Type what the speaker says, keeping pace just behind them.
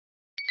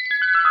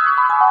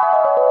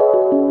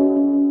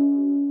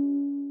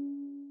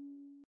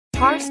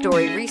Car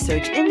Story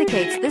research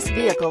indicates this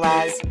vehicle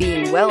as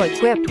being well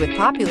equipped with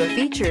popular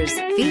features.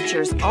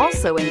 Features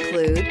also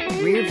include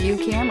rear view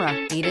camera,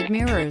 heated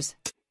mirrors,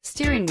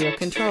 steering wheel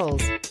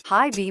controls,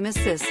 high beam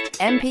assist,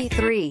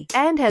 MP3,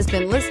 and has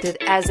been listed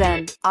as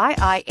an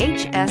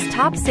IIHS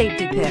top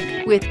safety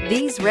pick with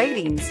these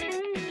ratings.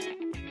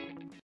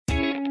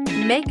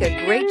 Make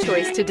a great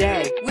choice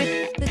today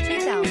with the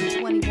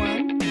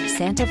 2021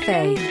 Santa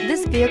Fe.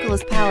 This vehicle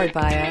is powered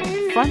by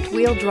a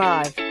front-wheel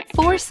drive,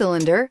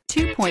 4-cylinder,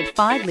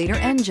 2.5-liter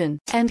engine,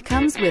 and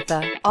comes with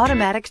an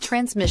automatic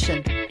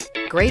transmission.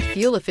 Great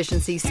fuel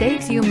efficiency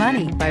saves you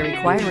money by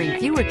requiring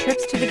fewer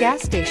trips to the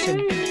gas station.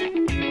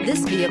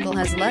 This vehicle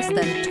has less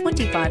than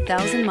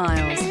 25,000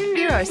 miles.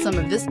 Here are some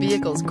of this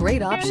vehicle's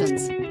great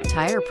options: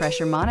 tire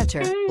pressure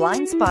monitor,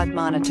 blind spot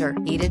monitor,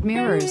 heated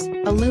mirrors,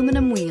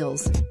 aluminum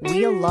wheels,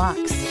 wheel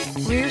locks,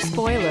 rear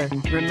spoiler,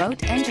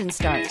 remote engine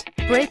start,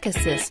 brake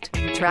assist,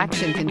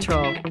 traction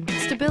control,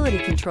 stability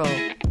control.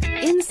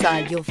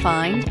 Inside you'll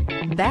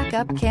find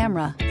backup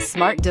camera,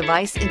 smart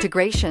device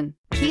integration,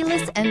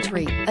 keyless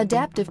entry,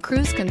 adaptive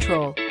cruise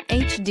control,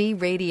 HD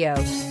radio,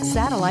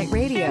 satellite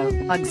radio,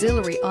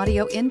 auxiliary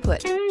audio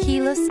input,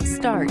 keyless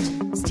start,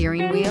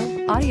 steering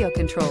wheel audio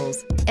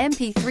controls,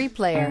 MP3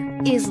 player.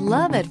 Is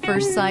love at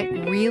first sight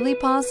really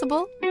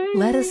possible?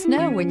 Let us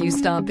know when you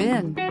stop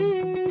in.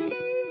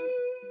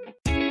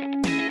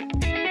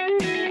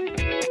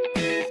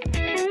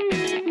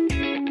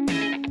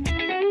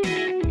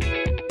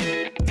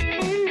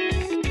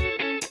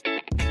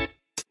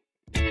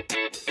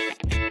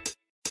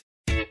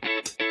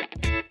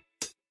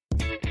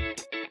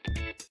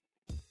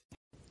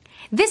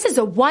 This is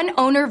a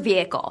one-owner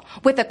vehicle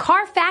with a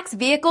CARFAX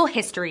Vehicle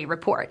History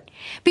Report.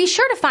 Be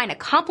sure to find a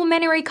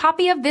complimentary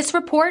copy of this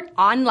report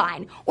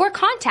online or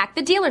contact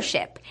the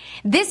dealership.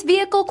 This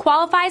vehicle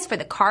qualifies for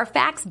the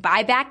CARFAX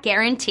Buyback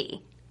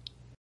Guarantee.